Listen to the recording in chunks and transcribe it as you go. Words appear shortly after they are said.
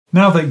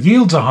Now that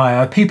yields are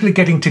higher, people are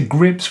getting to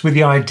grips with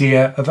the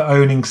idea of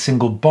owning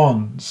single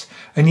bonds,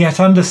 and yet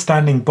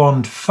understanding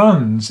bond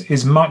funds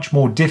is much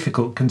more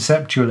difficult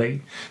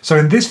conceptually. So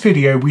in this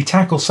video, we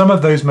tackle some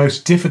of those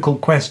most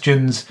difficult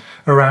questions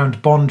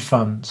around bond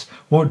funds,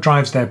 what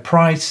drives their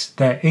price,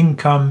 their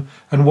income,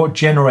 and what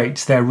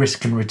generates their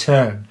risk and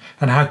return,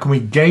 and how can we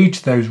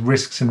gauge those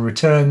risks and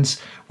returns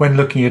when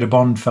looking at a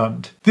bond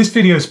fund. This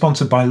video is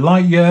sponsored by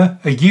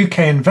Lightyear, a UK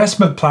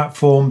investment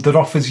platform that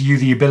offers you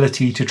the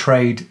ability to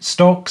trade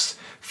stocks,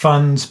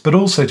 funds, but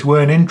also to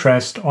earn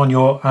interest on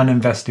your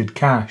uninvested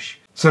cash.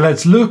 So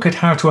let's look at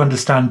how to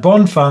understand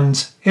bond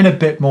funds in a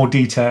bit more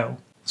detail.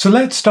 So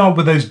let's start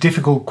with those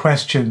difficult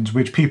questions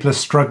which people are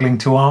struggling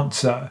to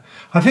answer.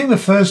 I think the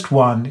first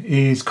one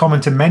is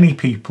common to many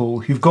people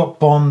who've got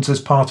bonds as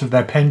part of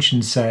their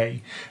pension,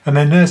 say, and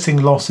they're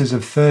nursing losses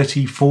of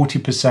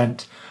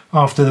 30–40%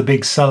 after the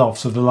big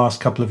sell-offs of the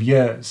last couple of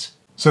years.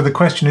 So the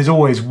question is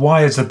always,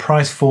 why has the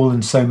price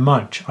fallen so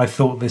much? I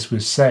thought this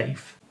was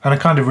safe. And a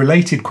kind of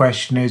related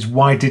question is,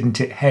 why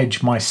didn't it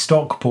hedge my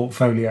stock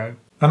portfolio?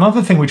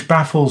 Another thing which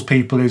baffles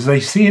people is they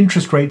see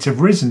interest rates have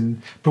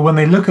risen, but when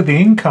they look at the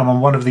income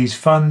on one of these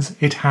funds,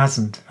 it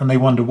hasn't, and they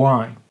wonder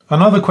why.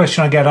 Another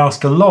question I get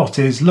asked a lot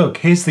is, look,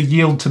 here's the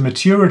yield to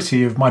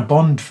maturity of my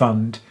bond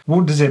fund.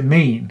 What does it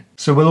mean?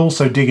 So we'll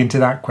also dig into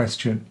that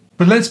question.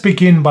 But let's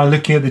begin by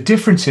looking at the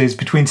differences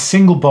between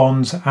single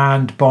bonds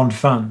and bond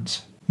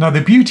funds. Now,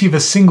 the beauty of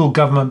a single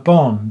government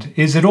bond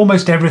is that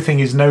almost everything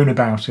is known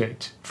about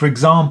it. For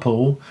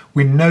example,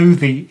 we know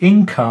the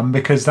income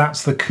because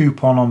that's the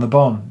coupon on the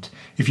bond.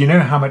 If you know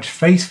how much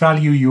face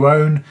value you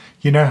own,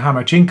 you know how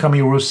much income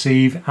you'll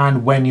receive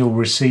and when you'll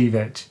receive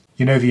it.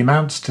 You know the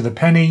amounts to the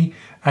penny,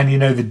 and you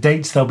know the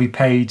dates they'll be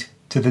paid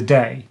to the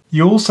day.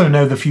 You also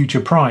know the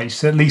future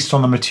price, at least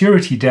on the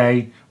maturity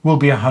day, will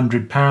be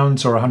 £100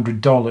 or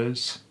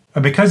 $100.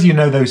 And because you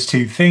know those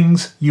two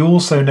things, you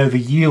also know the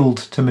yield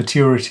to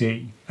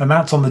maturity, and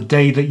that's on the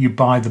day that you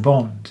buy the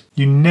bond.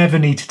 You never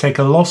need to take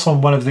a loss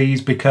on one of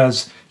these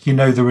because you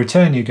know the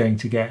return you're going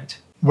to get.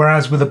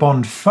 Whereas with a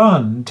bond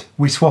fund,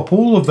 we swap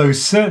all of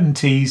those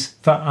certainties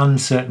for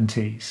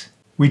uncertainties.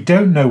 We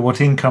don't know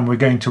what income we're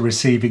going to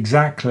receive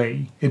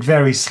exactly. It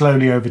varies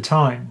slowly over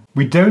time.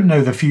 We don't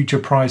know the future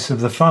price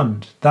of the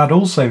fund. That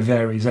also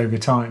varies over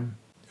time.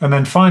 And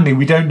then finally,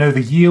 we don't know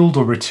the yield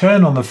or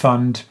return on the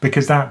fund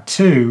because that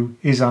too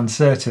is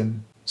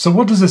uncertain. So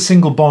what does a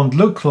single bond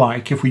look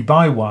like if we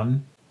buy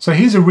one? So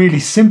here's a really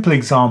simple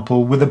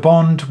example with a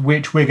bond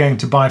which we're going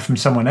to buy from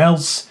someone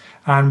else,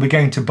 and we're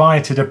going to buy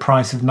it at a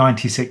price of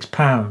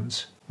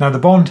 £96. Now the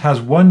bond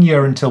has 1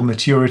 year until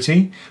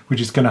maturity,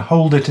 which is going to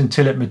hold it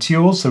until it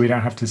matures so we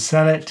don't have to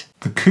sell it.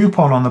 The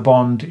coupon on the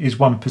bond is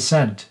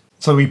 1%.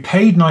 So we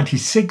paid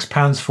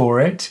 £96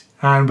 for it,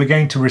 and we're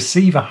going to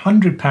receive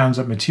 £100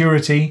 at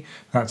maturity.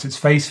 That's its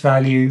face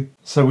value.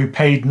 So we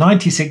paid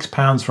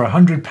 £96 for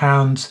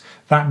 £100.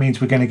 That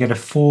means we're going to get a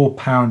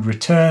 £4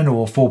 return,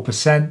 or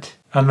 4%.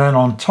 And then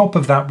on top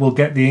of that, we'll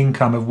get the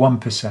income of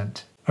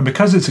 1%. And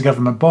because it's a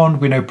government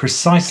bond, we know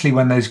precisely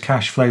when those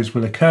cash flows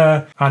will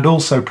occur, and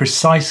also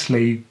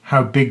precisely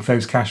how big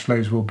those cash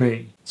flows will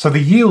be. So the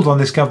yield on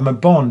this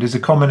government bond is a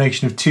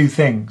combination of two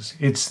things.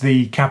 It's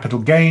the capital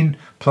gain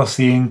plus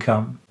the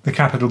income. The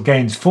capital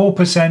gain's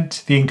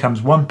 4%, the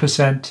income's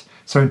 1%,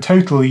 so in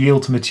total the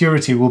yield to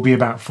maturity will be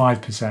about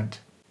 5%.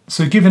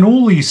 So given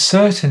all these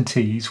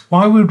certainties,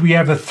 why would we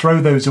ever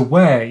throw those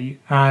away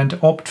and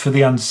opt for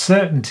the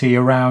uncertainty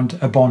around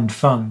a bond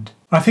fund?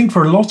 I think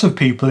for a lot of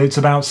people it's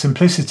about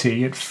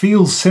simplicity. It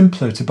feels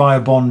simpler to buy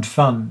a bond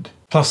fund.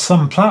 Plus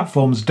some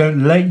platforms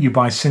don't let you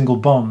buy single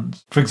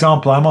bonds. For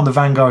example, I'm on the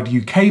Vanguard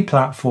UK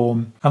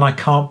platform and I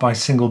can't buy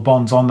single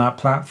bonds on that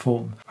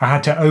platform. I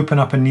had to open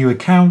up a new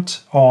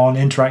account on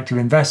Interactive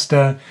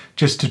Investor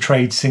just to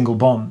trade single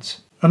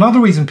bonds.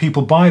 Another reason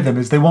people buy them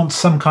is they want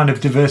some kind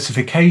of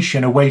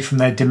diversification away from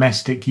their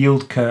domestic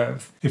yield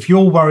curve. If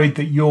you're worried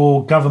that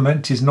your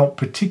government is not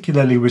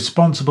particularly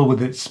responsible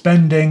with its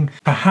spending,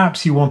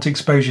 perhaps you want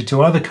exposure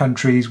to other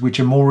countries which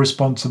are more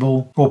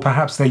responsible, or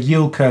perhaps their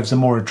yield curves are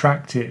more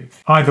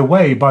attractive. Either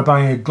way, by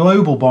buying a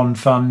global bond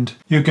fund,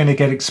 you're going to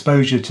get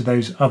exposure to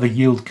those other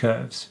yield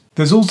curves.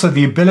 There's also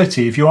the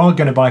ability, if you are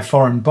going to buy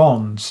foreign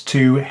bonds,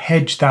 to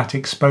hedge that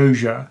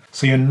exposure,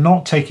 so you're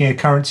not taking a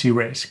currency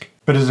risk.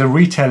 But as a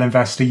retail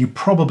investor, you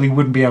probably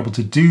wouldn't be able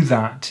to do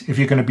that if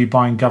you're going to be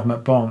buying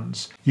government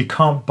bonds. You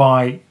can't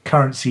buy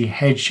currency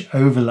hedge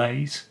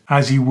overlays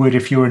as you would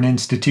if you're an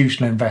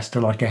institutional investor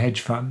like a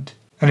hedge fund.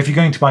 And if you're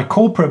going to buy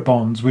corporate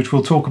bonds, which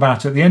we'll talk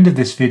about at the end of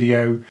this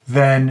video,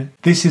 then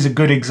this is a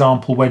good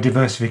example where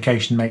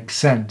diversification makes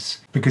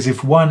sense. Because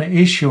if one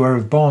issuer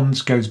of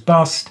bonds goes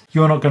bust,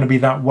 you're not going to be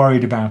that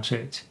worried about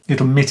it.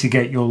 It'll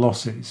mitigate your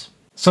losses.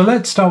 So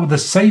let's start with the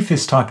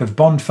safest type of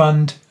bond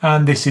fund,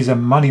 and this is a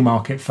money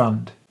market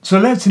fund. So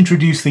let's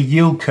introduce the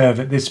yield curve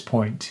at this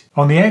point.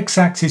 On the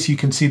x-axis you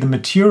can see the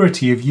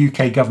maturity of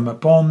UK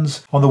government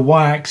bonds. On the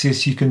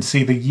y-axis you can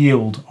see the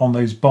yield on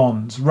those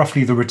bonds,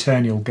 roughly the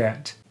return you'll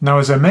get. Now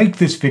as I make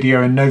this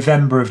video in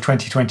November of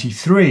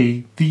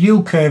 2023, the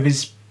yield curve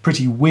is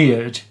pretty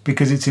weird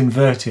because it's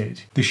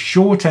inverted. The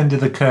short end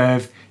of the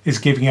curve is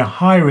giving a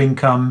higher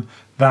income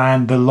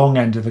than the long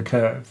end of the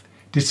curve,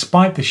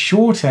 despite the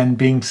short end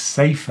being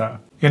safer.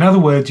 In other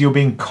words, you're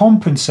being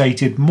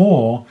compensated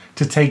more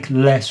to take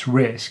less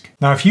risk.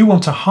 Now, if you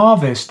want to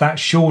harvest that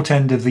short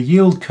end of the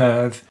yield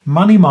curve,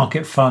 money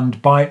market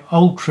fund buy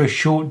ultra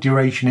short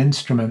duration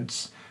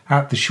instruments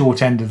at the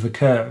short end of the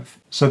curve.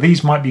 So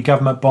these might be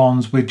government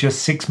bonds with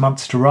just 6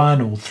 months to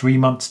run or 3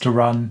 months to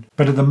run.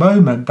 But at the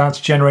moment,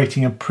 that's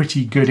generating a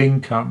pretty good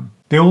income.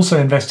 They also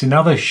invest in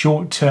other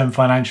short-term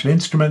financial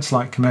instruments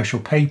like commercial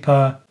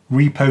paper,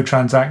 repo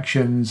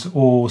transactions,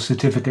 or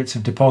certificates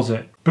of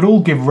deposit, but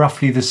all give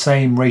roughly the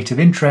same rate of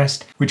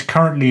interest, which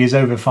currently is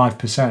over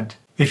 5%.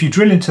 If you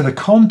drill into the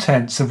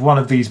contents of one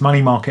of these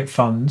money market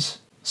funds,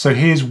 so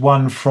here's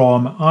one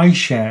from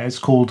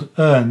iShares called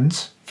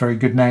Earns, very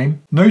good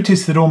name,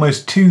 notice that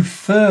almost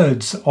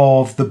 2/3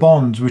 of the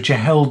bonds which are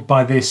held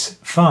by this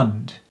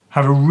fund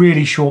have a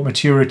really short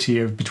maturity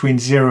of between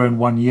 0 and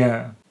 1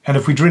 year. And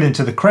if we drill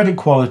into the credit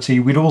quality,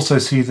 we'd also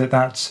see that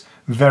that's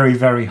very,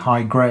 very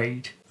high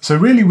grade. So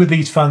really with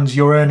these funds,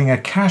 you're earning a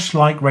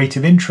cash-like rate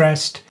of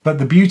interest, but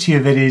the beauty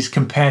of it is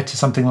compared to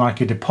something like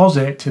a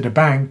deposit at a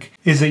bank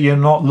is that you're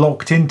not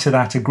locked into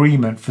that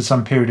agreement for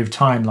some period of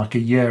time, like a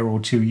year or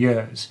 2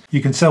 years. You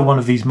can sell one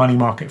of these money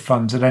market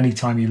funds at any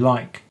time you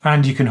like,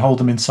 and you can hold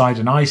them inside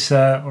an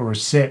ISA or a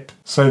SIP,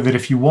 so that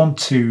if you want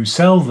to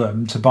sell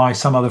them to buy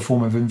some other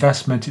form of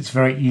investment, it's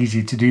very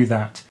easy to do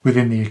that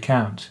within the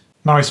account.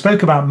 Now, I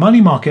spoke about money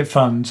market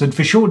funds, and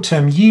for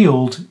short-term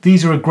yield,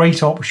 these are a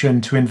great option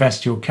to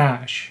invest your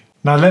cash.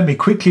 Now, let me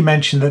quickly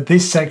mention that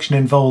this section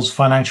involves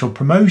financial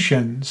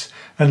promotions,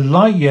 and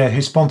Lightyear,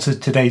 who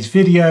sponsored today's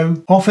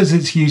video, offers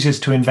its users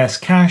to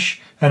invest cash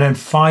and earn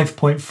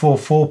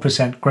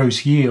 5.44%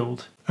 gross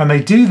yield. And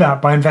they do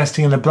that by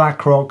investing in the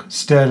BlackRock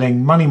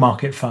Sterling Money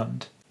Market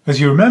Fund. As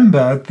you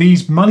remember,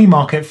 these money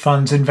market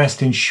funds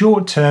invest in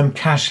short-term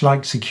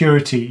cash-like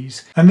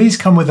securities, and these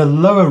come with a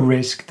lower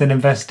risk than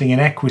investing in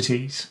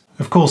equities.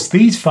 Of course,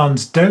 these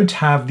funds don't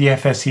have the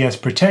FSCS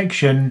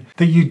protection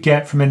that you'd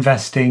get from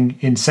investing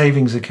in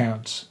savings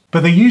accounts,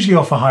 but they usually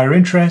offer higher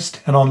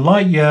interest and on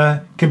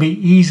Lightyear can be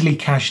easily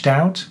cashed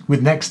out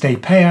with next-day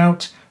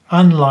payout,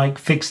 unlike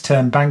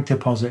fixed-term bank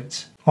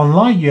deposits. On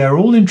Lightyear,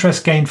 all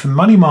interest gained from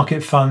money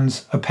market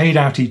funds are paid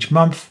out each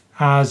month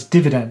as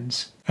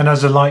dividends. And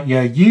as a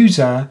Lightyear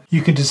user,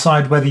 you can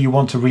decide whether you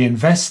want to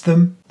reinvest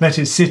them, let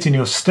it sit in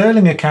your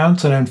Sterling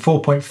account and earn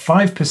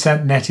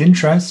 4.5% net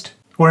interest,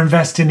 or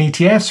invest in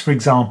ETFs, for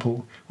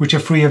example, which are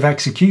free of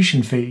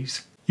execution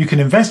fees. You can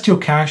invest your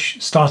cash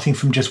starting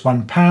from just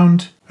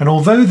 £1, and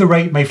although the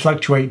rate may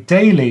fluctuate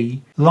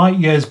daily,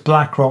 Lightyear's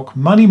BlackRock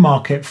money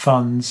market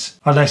funds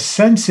are less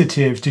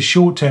sensitive to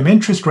short-term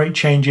interest rate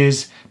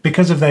changes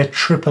because of their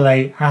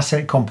AAA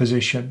asset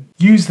composition.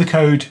 Use the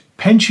code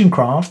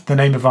PensionCraft, the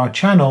name of our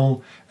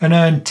channel, and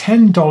earn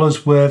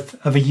 $10 worth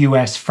of a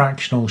US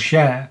fractional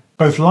share.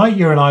 Both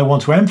Lightyear and I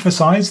want to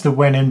emphasize that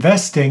when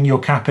investing, your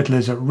capital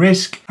is at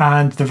risk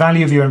and the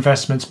value of your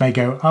investments may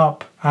go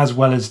up as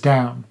well as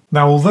down.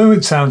 Now, although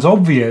it sounds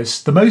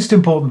obvious, the most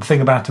important thing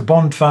about a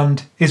bond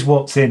fund is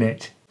what's in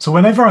it. So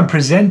whenever I'm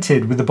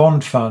presented with a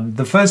bond fund,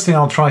 the first thing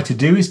I'll try to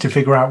do is to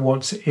figure out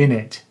what's in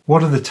it.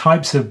 What are the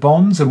types of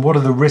bonds and what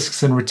are the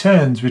risks and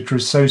returns which are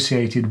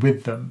associated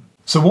with them?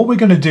 So what we're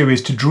going to do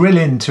is to drill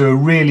into a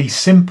really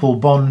simple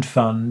bond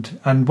fund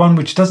and one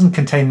which doesn't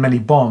contain many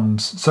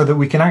bonds so that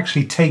we can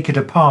actually take it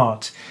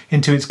apart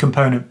into its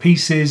component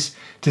pieces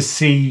to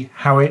see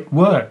how it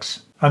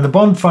works. And the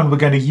bond fund we're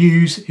going to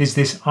use is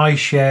this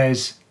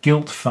iShares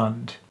Gilt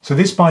Fund. So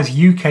this buys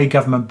UK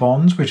government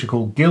bonds, which are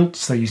called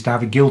gilts. They used to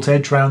have a gilt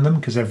edge around them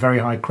because they're very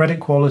high credit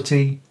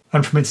quality.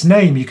 And from its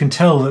name, you can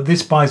tell that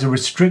this buys a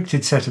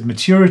restricted set of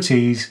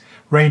maturities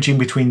ranging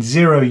between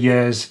 0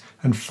 years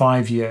and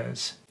 5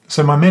 years.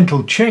 So my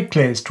mental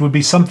checklist would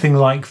be something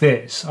like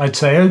this. I'd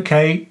say,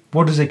 okay,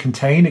 what does it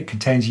contain? It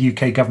contains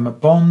UK government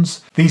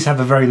bonds. These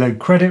have a very low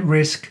credit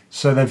risk,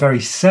 so they're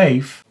very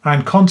safe,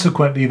 and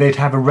consequently they'd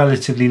have a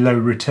relatively low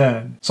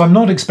return. So I'm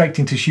not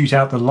expecting to shoot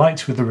out the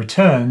lights with the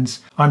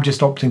returns, I'm just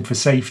opting for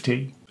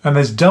safety. And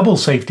there's double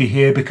safety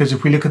here because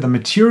if we look at the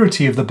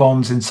maturity of the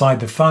bonds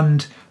inside the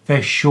fund,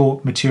 they're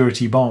short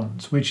maturity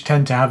bonds, which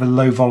tend to have a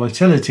low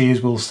volatility,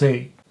 as we'll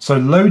see. So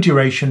low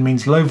duration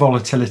means low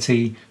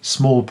volatility,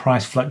 small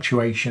price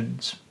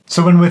fluctuations.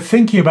 So when we're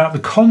thinking about the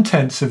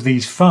contents of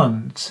these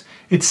funds,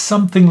 it's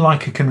something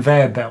like a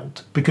conveyor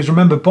belt, because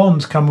remember,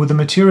 bonds come with a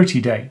maturity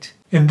date.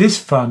 In this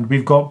fund,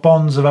 we've got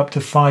bonds of up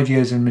to 5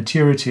 years in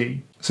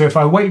maturity. So if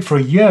I wait for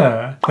a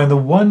year, then the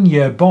 1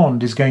 year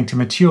bond is going to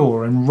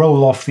mature and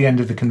roll off the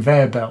end of the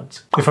conveyor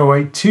belt. If I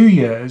wait 2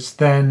 years,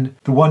 then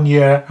the 1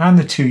 year and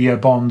the 2 year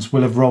bonds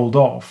will have rolled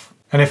off.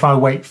 And if I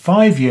wait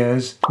 5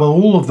 years, well,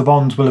 all of the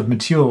bonds will have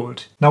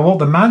matured. Now, what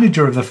the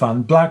manager of the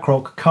fund,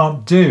 BlackRock,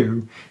 can't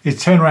do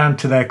is turn around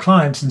to their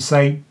clients and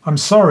say, I'm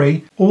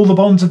sorry, all the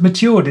bonds have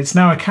matured. It's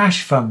now a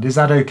cash fund. Is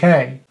that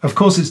okay? Of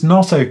course, it's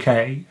not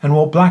okay. And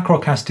what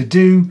BlackRock has to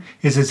do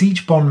is as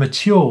each bond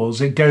matures,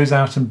 it goes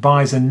out and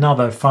buys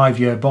another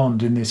 5-year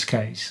bond in this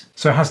case.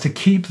 So it has to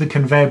keep the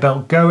conveyor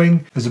belt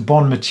going. As a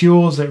bond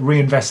matures, it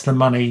reinvests the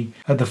money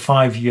at the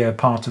 5-year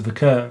part of the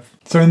curve.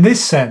 So in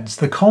this sense,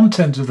 the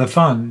content of the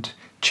fund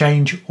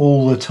change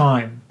all the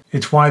time.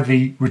 It's why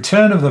the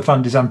return of the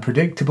fund is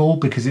unpredictable,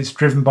 because it's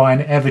driven by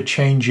an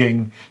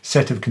ever-changing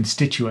set of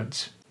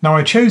constituents. Now,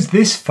 I chose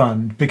this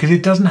fund because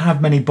it doesn't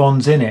have many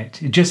bonds in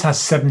it. It just has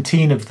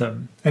 17 of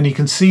them, and you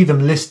can see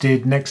them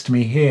listed next to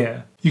me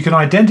here. You can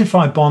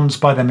identify bonds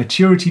by their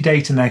maturity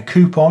date and their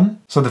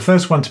coupon. So the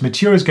first one to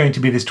mature is going to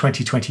be this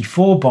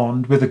 2024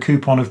 bond with a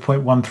coupon of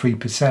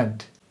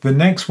 0.13%. The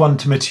next one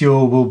to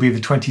mature will be the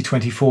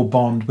 2024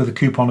 bond with a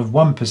coupon of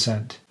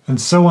 1%. And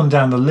so on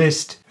down the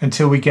list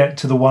until we get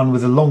to the one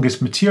with the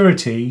longest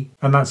maturity,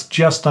 and that's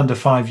just under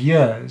 5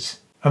 years.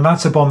 And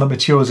that's a bond that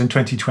matures in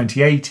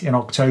 2028 in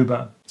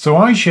October. So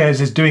iShares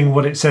is doing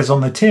what it says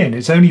on the tin.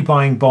 It's only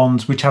buying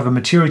bonds which have a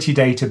maturity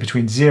date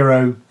between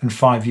 0 and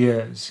 5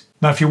 years.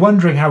 Now, if you're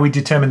wondering how we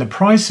determine the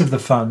price of the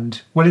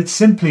fund, well, it's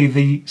simply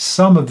the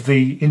sum of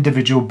the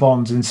individual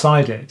bonds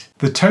inside it.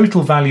 The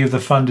total value of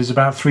the fund is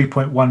about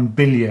 3.1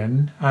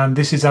 billion, and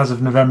this is as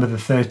of November the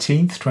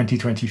 13th,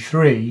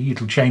 2023.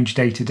 It'll change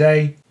day to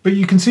day, but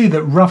you can see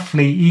that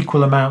roughly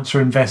equal amounts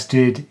are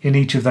invested in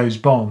each of those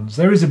bonds.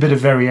 There is a bit of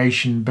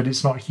variation, but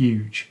it's not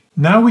huge.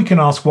 Now we can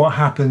ask what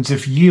happens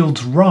if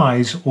yields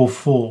rise or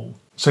fall.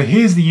 So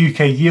here's the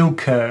UK yield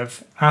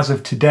curve as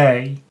of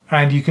today.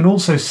 And you can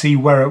also see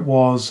where it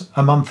was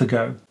a month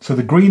ago. So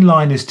the green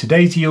line is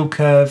today's yield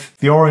curve.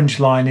 The orange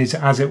line is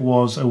as it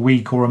was a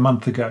week or a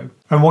month ago.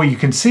 And what you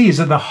can see is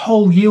that the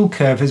whole yield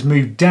curve has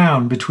moved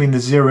down between the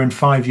 0 and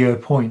 5 year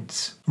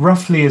points,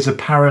 roughly as a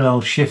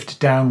parallel shift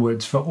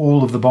downwards for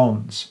all of the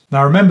bonds.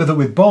 Now remember that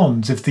with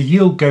bonds, if the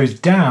yield goes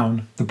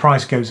down, the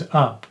price goes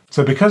up.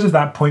 So because of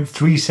that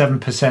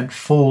 0.37%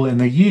 fall in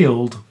the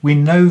yield, we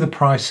know the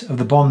price of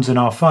the bonds in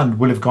our fund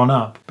will have gone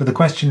up. But the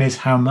question is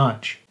how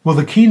much? Well,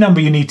 the key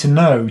number you need to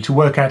know to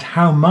work out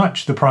how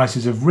much the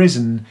prices have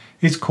risen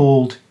is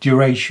called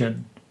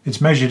duration. It's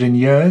measured in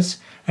years,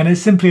 and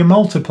it's simply a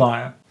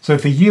multiplier. So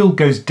if the yield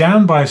goes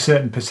down by a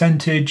certain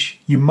percentage,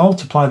 you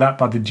multiply that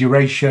by the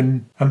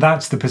duration, and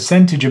that's the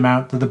percentage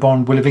amount that the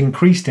bond will have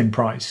increased in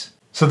price.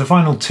 So the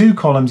final two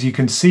columns you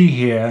can see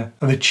here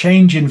are the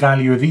change in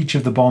value of each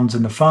of the bonds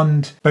in the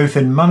fund, both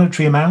in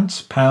monetary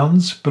amounts,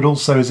 pounds, but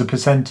also as a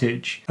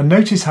percentage. And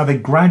notice how they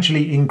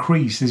gradually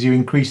increase as you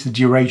increase the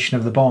duration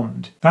of the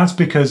bond. That's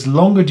because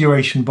longer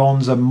duration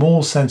bonds are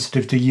more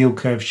sensitive to yield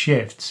curve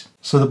shifts.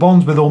 So the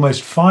bonds with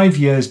almost 5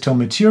 years till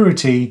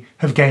maturity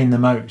have gained the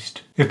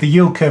most. If the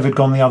yield curve had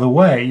gone the other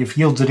way, if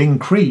yields had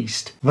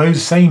increased,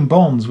 those same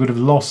bonds would have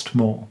lost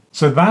more.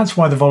 So that's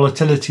why the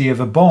volatility of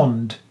a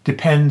bond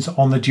depends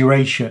on the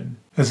duration.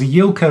 As the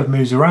yield curve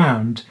moves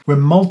around, we're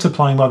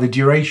multiplying by the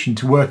duration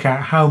to work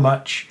out how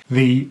much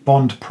the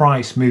bond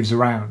price moves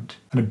around.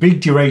 And a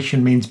big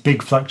duration means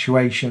big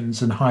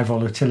fluctuations and high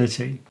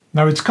volatility.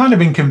 Now, it's kind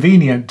of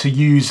inconvenient to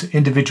use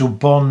individual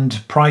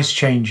bond price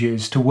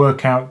changes to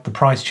work out the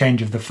price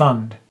change of the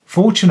fund.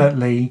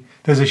 Fortunately,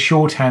 there's a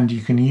shorthand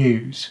you can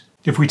use.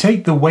 If we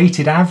take the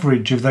weighted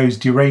average of those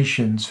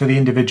durations for the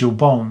individual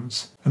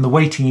bonds, and the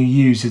weighting you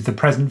use is the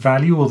present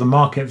value or the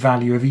market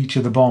value of each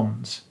of the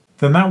bonds,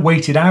 then that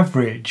weighted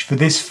average for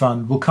this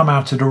fund will come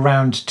out at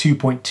around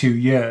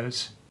 2.2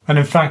 years. And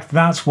in fact,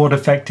 that's what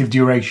effective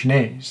duration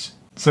is.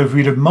 So if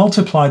we'd have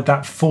multiplied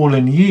that fall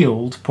in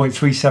yield,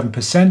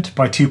 0.37%,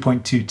 by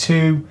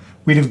 2.22,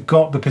 we'd have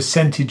got the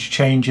percentage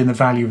change in the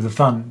value of the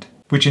fund,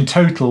 which in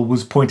total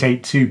was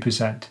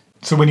 0.82%.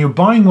 So when you're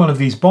buying one of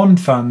these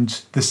bond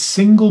funds, the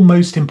single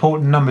most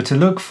important number to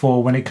look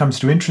for when it comes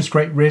to interest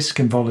rate risk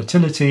and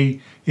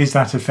volatility is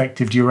that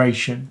effective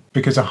duration,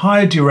 because a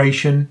higher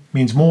duration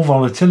means more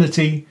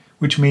volatility,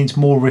 which means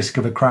more risk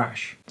of a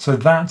crash. So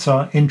that's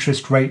our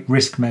interest rate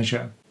risk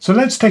measure. So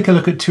let's take a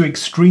look at two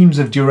extremes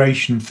of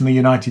duration from the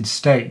United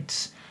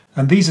States.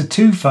 And these are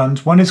two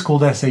funds. One is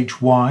called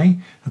SHY,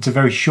 that's a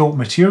very short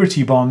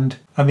maturity bond,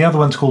 and the other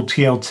one's called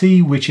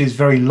TLT, which is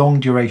very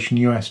long duration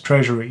US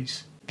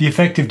Treasuries. The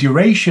effective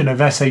duration of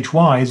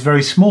SHY is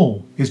very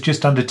small, it's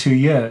just under 2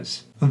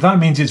 years. And that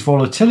means its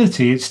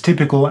volatility, its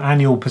typical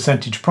annual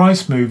percentage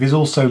price move, is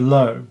also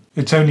low.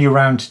 It's only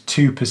around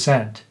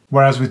 2%.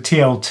 Whereas with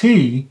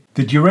TLT,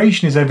 the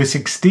duration is over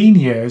 16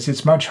 years,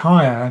 it's much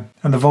higher,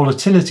 and the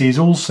volatility is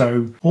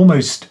also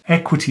almost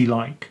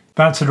equity-like.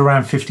 That's at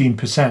around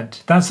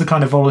 15%. That's the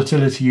kind of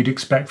volatility you'd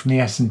expect from the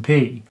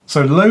S&P.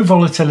 So low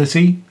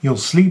volatility, you'll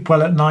sleep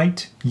well at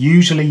night.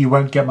 Usually you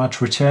won't get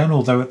much return,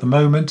 although at the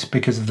moment,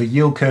 because of the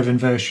yield curve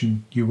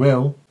inversion, you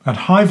will. And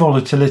high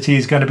volatility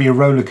is going to be a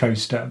roller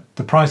coaster.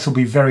 The price will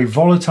be very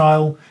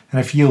volatile,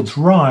 and if yields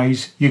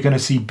rise, you're going to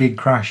see big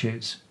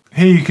crashes.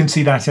 Here you can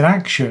see that in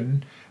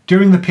action.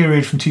 During the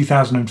period from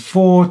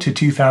 2004 to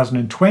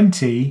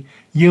 2020,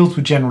 yields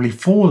were generally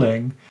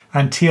falling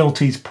and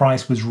TLT's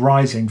price was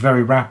rising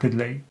very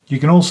rapidly. You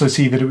can also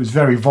see that it was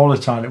very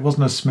volatile, it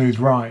wasn't a smooth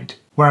ride.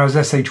 Whereas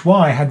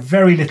SHY had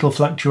very little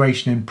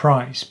fluctuation in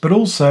price, but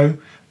also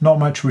not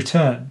much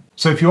return.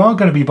 So if you are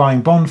going to be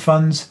buying bond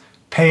funds,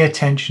 pay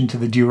attention to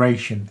the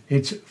duration.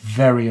 It's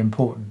very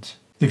important.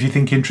 If you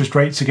think interest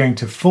rates are going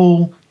to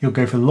fall, you'll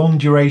go for long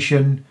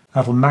duration.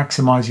 That'll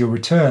maximize your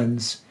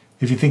returns.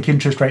 If you think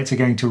interest rates are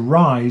going to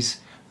rise,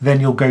 then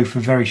you'll go for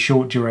very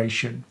short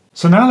duration.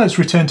 So now let's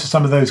return to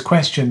some of those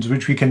questions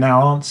which we can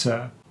now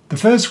answer. The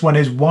first one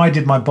is, why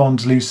did my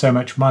bonds lose so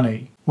much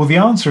money? Well, the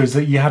answer is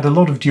that you had a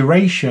lot of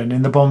duration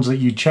in the bonds that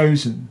you'd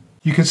chosen.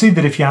 You can see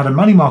that if you had a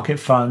money market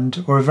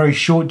fund or a very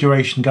short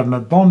duration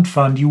government bond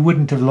fund, you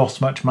wouldn't have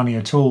lost much money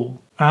at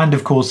all. And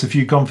of course, if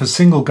you'd gone for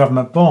single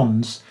government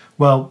bonds,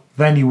 well,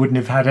 then you wouldn't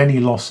have had any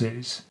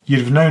losses.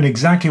 You'd have known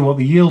exactly what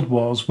the yield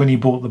was when you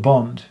bought the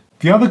bond.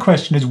 The other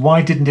question is,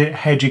 why didn't it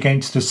hedge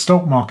against a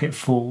stock market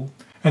fall?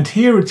 And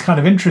here it's kind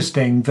of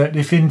interesting that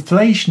if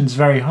inflation's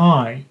very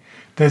high,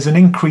 there's an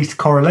increased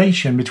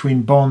correlation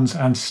between bonds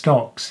and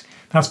stocks.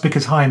 That's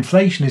because high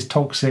inflation is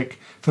toxic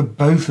for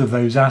both of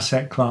those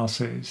asset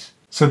classes.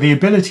 So the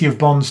ability of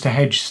bonds to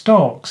hedge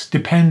stocks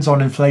depends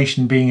on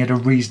inflation being at a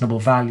reasonable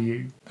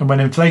value. And when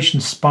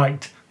inflation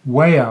spiked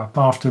way up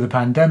after the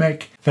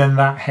pandemic, then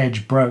that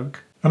hedge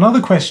broke.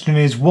 Another question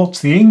is,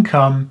 what's the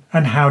income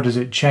and how does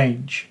it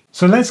change?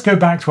 So let's go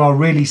back to our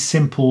really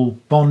simple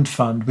bond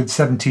fund with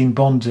 17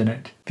 bonds in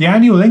it. The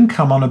annual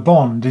income on a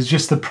bond is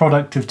just the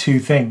product of two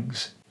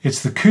things.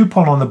 It's the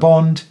coupon on the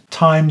bond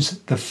times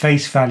the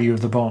face value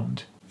of the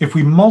bond. If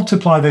we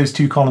multiply those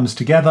two columns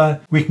together,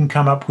 we can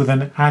come up with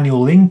an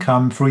annual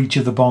income for each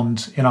of the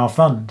bonds in our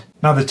fund.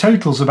 Now the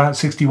total's about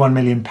 £61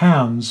 million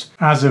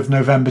as of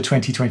November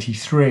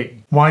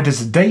 2023. Why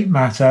does the date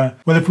matter?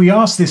 Well, if we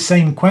ask this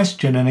same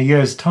question in a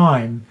year's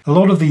time, a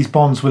lot of these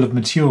bonds will have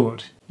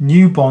matured.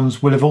 New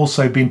bonds will have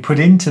also been put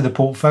into the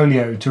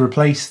portfolio to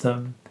replace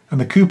them, and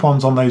the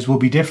coupons on those will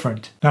be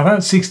different. Now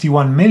that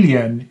 61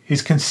 million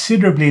is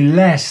considerably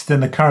less than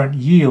the current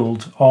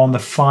yield on the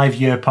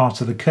 5-year part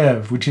of the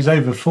curve, which is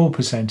over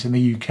 4% in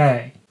the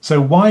UK.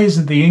 So why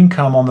isn't the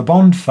income on the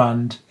bond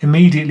fund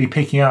immediately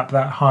picking up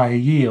that higher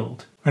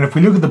yield? And if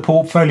we look at the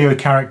portfolio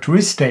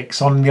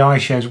characteristics on the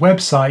iShares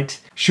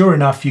website, sure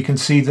enough, you can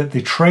see that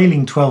the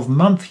trailing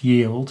 12-month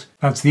yield,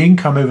 that's the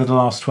income over the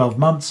last 12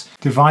 months,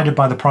 divided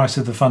by the price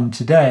of the fund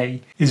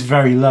today, is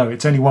very low.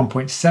 It's only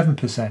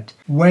 1.7%,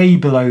 way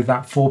below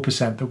that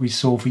 4% that we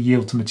saw for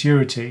yield to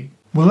maturity.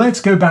 Well, let's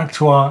go back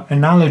to our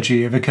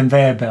analogy of a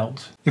conveyor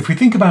belt. If we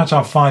think about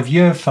our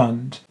 5-year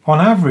fund, on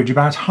average,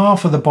 about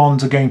half of the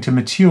bonds are going to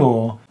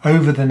mature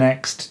over the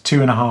next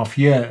 2.5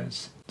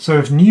 years. So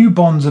if new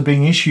bonds are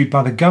being issued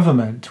by the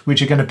government,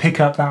 which are going to pick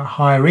up that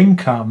higher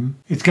income,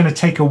 it's going to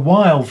take a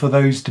while for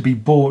those to be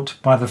bought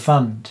by the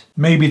fund.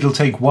 Maybe it'll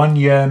take 1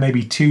 year,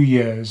 maybe 2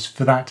 years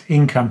for that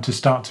income to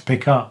start to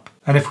pick up.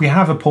 And if we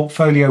have a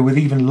portfolio with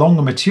even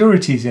longer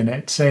maturities in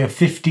it, say a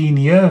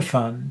 15-year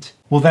fund,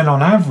 well then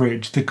on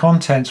average the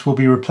contents will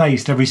be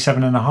replaced every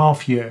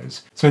 7.5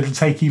 years. So it'll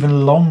take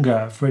even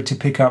longer for it to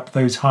pick up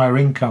those higher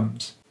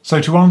incomes. So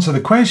to answer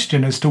the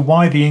question as to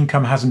why the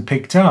income hasn't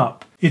picked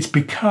up, it's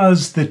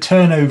because the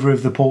turnover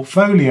of the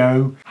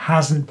portfolio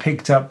hasn't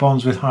picked up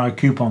bonds with higher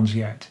coupons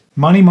yet.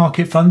 Money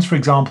market funds, for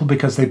example,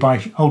 because they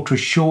buy ultra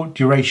short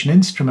duration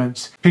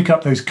instruments, pick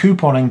up those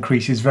coupon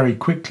increases very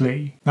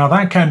quickly. Now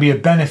that can be a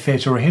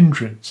benefit or a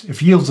hindrance.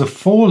 If yields are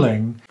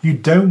falling, you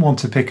don't want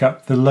to pick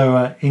up the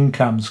lower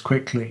incomes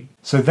quickly.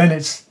 So then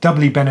it's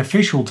doubly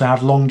beneficial to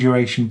have long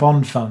duration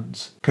bond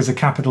funds because the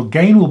capital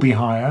gain will be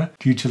higher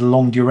due to the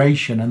long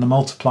duration and the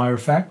multiplier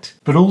effect,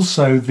 but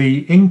also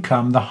the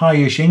income, the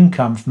highish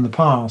income from the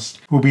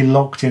past, will be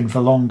locked in for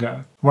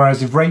longer.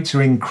 Whereas if rates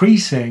are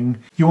increasing,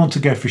 you want to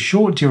go for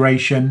short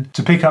duration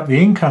to pick up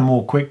the income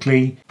more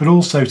quickly, but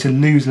also to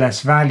lose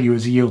less value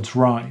as yields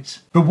rise.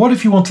 But what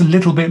if you want a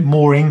little bit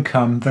more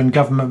income than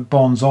government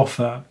bonds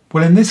offer?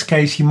 Well, in this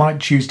case, you might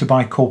choose to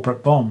buy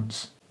corporate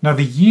bonds. Now,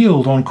 the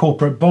yield on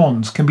corporate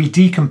bonds can be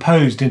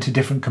decomposed into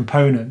different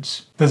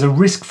components. There's a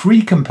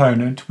risk-free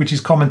component, which is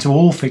common to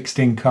all fixed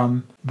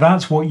income.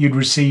 That's what you'd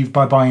receive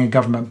by buying a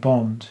government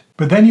bond.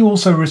 But then you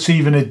also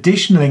receive an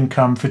additional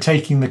income for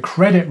taking the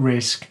credit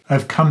risk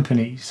of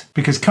companies,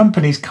 because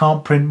companies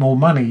can't print more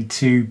money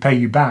to pay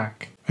you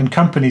back. And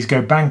companies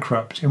go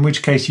bankrupt, in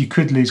which case you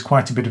could lose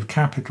quite a bit of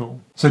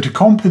capital. So to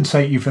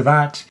compensate you for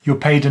that, you're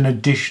paid an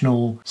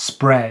additional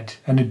spread,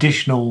 an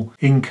additional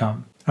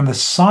income. And the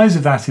size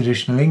of that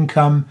additional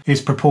income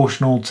is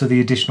proportional to the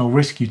additional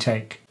risk you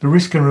take. The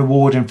risk and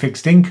reward in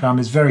fixed income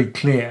is very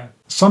clear.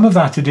 Some of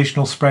that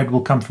additional spread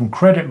will come from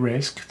credit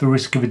risk, the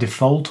risk of a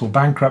default or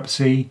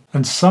bankruptcy,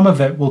 and some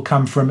of it will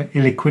come from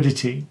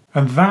illiquidity.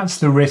 And that's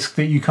the risk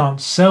that you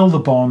can't sell the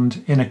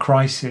bond in a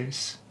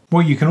crisis.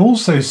 What you can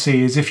also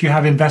see is if you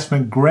have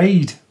investment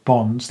grade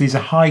bonds, these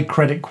are high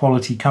credit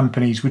quality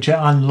companies which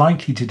are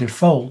unlikely to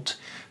default,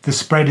 the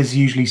spread is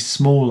usually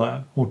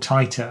smaller or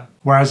tighter.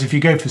 Whereas if you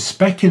go for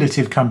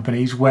speculative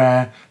companies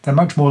where they're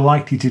much more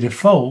likely to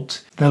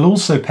default, they'll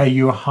also pay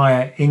you a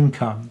higher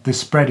income. The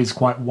spread is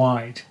quite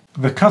wide.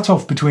 The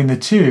cutoff between the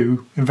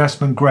two,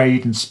 investment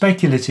grade and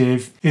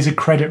speculative, is a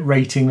credit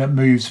rating that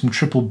moves from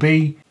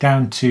BBB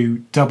down to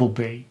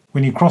BB.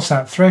 When you cross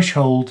that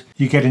threshold,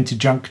 you get into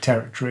junk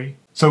territory.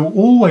 So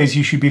always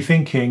you should be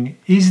thinking,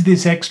 is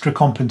this extra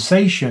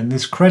compensation,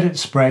 this credit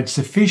spread,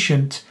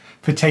 sufficient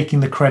for taking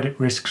the credit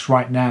risks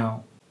right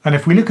now? And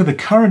if we look at the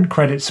current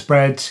credit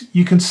spreads,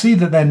 you can see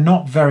that they're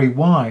not very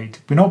wide.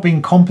 We're not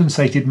being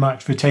compensated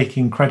much for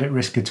taking credit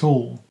risk at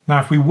all. Now,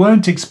 if we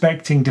weren't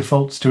expecting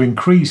defaults to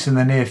increase in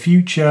the near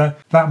future,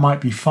 that might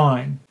be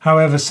fine.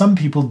 However, some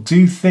people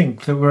do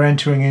think that we're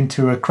entering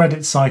into a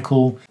credit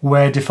cycle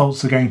where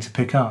defaults are going to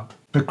pick up.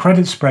 But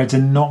credit spreads are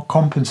not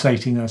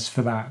compensating us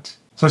for that.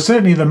 So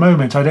certainly at the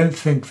moment, I don't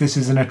think this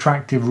is an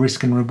attractive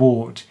risk and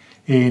reward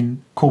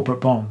in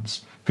corporate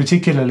bonds,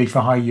 particularly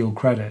for high yield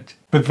credit.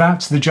 But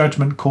that's the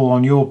judgment call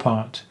on your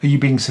part. Are you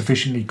being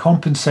sufficiently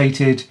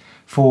compensated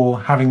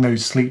for having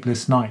those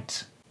sleepless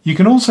nights? You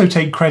can also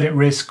take credit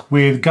risk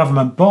with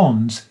government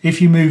bonds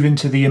if you move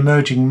into the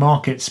emerging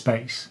market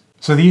space.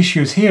 So the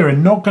issues here are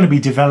not going to be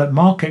developed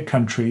market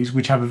countries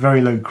which have a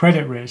very low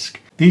credit risk.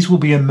 These will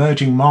be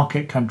emerging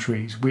market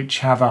countries which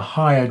have a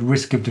higher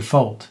risk of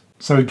default.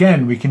 So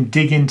again, we can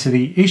dig into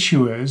the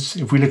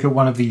issuers if we look at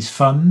one of these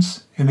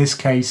funds, in this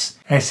case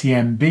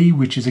SEMB,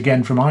 which is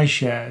again from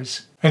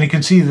iShares, and you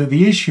can see that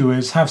the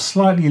issuers have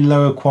slightly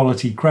lower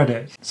quality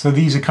credit. So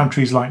these are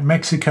countries like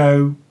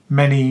Mexico,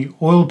 many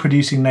oil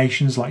producing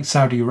nations like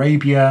Saudi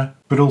Arabia,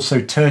 but also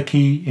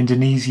Turkey,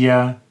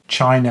 Indonesia,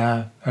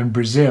 China and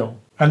Brazil.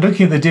 And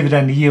looking at the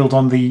dividend yield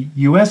on the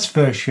US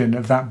version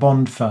of that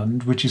bond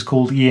fund, which is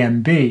called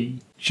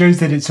EMB, shows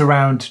that it's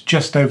around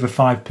just over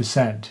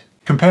 5%.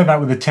 Compare that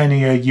with a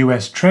 10-year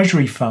US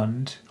Treasury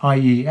fund,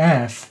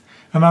 IEF,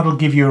 and that'll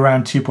give you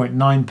around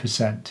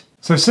 2.9%.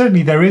 So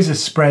certainly there is a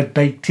spread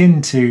baked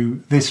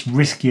into this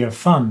riskier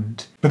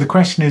fund, but the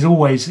question is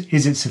always,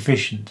 is it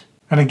sufficient?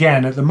 And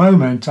again, at the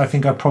moment, I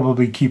think I'd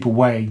probably keep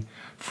away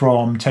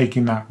from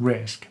taking that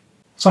risk.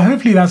 So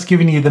hopefully that's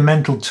given you the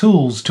mental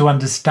tools to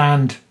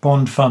understand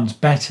bond funds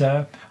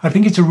better. I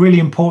think it's a really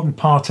important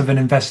part of an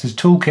investor's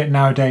toolkit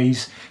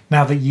nowadays,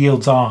 now that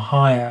yields are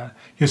higher.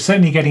 You're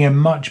certainly getting a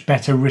much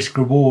better risk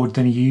reward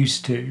than you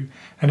used to,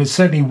 and it's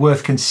certainly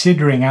worth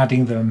considering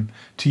adding them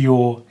to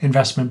your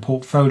investment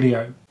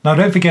portfolio. Now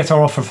don't forget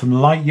our offer from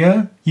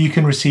Lightyear. You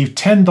can receive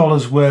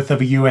 $10 worth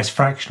of a US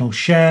fractional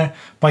share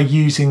by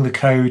using the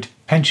code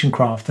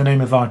PensionCraft, the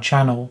name of our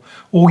channel,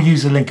 or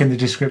use the link in the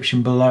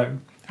description below.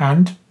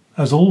 And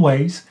as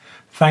always,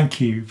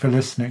 thank you for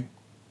listening.